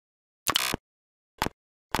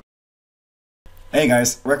Hey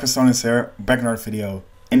guys, Xfer Serum here, back in another video.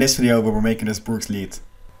 In this video we were making this Brooks lead.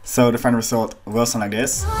 So the final result will sound like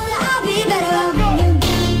this.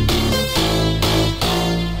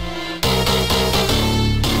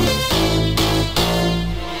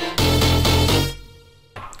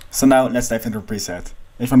 So now let's dive into the preset.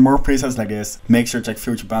 If you want more presets like this, make sure to check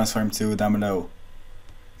Future Bounce Farm 2 down below.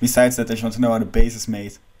 Besides that, if you want to know how the bass is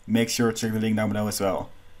made, make sure to check the link down below as well.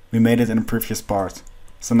 We made it in the previous part.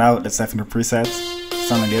 So now let's dive into the preset.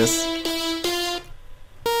 Sound like this.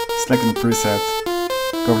 Select the preset,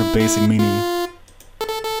 go over the basic mini,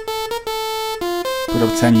 put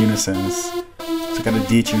up 10 unisons, to get a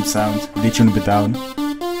detune sound, detune a bit down.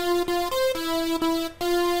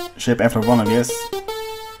 Shape Xfer 1 like this.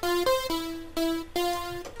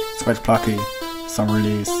 It's quite plucky, some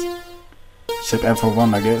release. Shape Xfer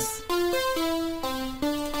 1 like this.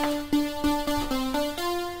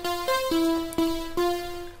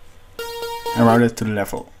 And route it to the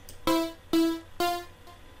level.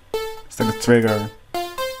 Select the trigger,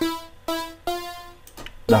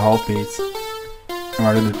 the half beat,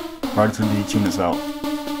 and route it to the tune as well.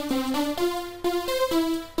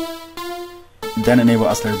 Then enable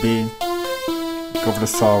oscillator B, go for the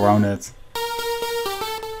saw around it,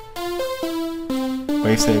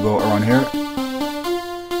 wave-stable around here,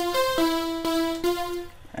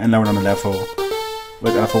 and lower down the level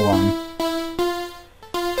with Xfer 1.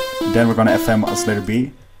 Then we're gonna FM oscillator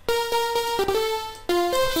B.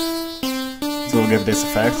 So we'll give this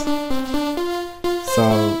effect. So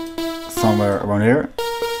somewhere around here.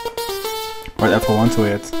 Write Xfer 1 to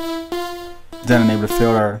it. Then enable the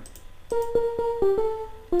filter.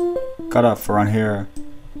 Cut off around here.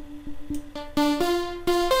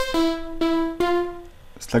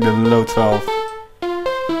 Select the low 12.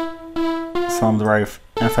 Some drive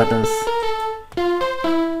and feathers.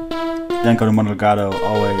 Then go to mono legato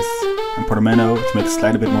always, and portamento to make it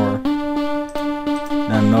slide a bit more.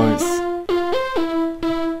 Then noise.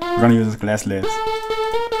 We're gonna use this glass lid.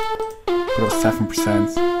 Put up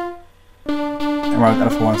 7% and route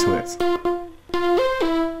Xfer 1 to it.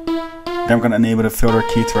 Then we're gonna enable the filter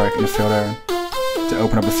key track in the filter to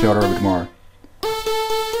open up the filter a bit more.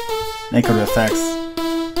 Then go to effects.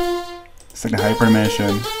 Select the hyper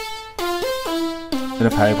dimension. Bit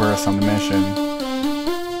of hyper, some dimension.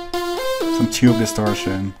 Some tube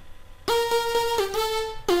distortion.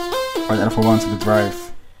 Write Xfer 1 to the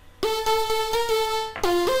drive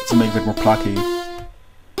to make it a bit more plucky.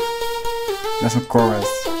 Then some chorus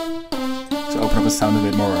to open up the sound a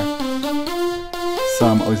bit more.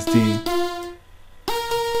 Some OSD.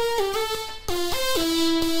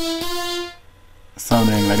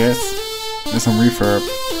 Sounding like this. Then some reverb.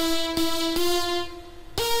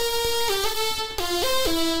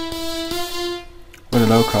 With a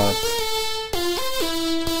low cut.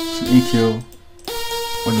 Some EQ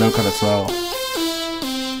with low cut as well.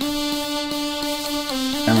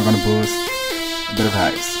 And we're gonna boost a bit of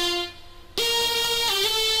highs.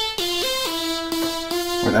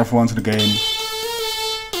 With Xfer 1 to the gain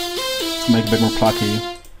to make it a bit more plucky.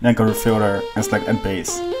 Then go to filter and select add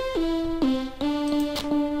bass.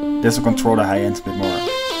 This will control the high end a bit more.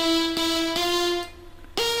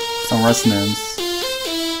 Some resonance.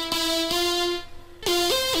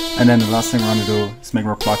 And then the last thing we're gonna do is make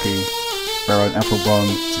more plucky. By writing Xfer 1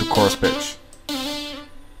 to the chorus pitch.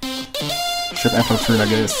 Shape Xfer 3 like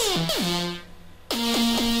this.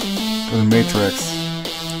 Go to matrix.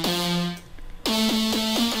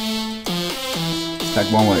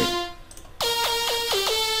 Select one way.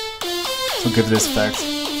 So give this effect.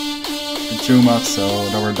 The tune up, so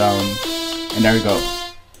lower down. And there we go.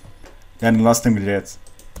 Then the last thing we did is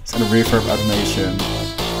add a reverb automation.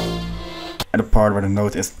 At the part where the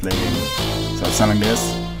note is playing. So it sounds like this.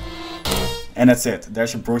 And that's it.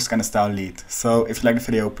 There's your Brooks kind of style lead. So if you like the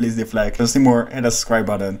video, please leave a like. If you want to see more, hit that subscribe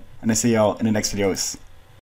button. And I see y'all in the next videos.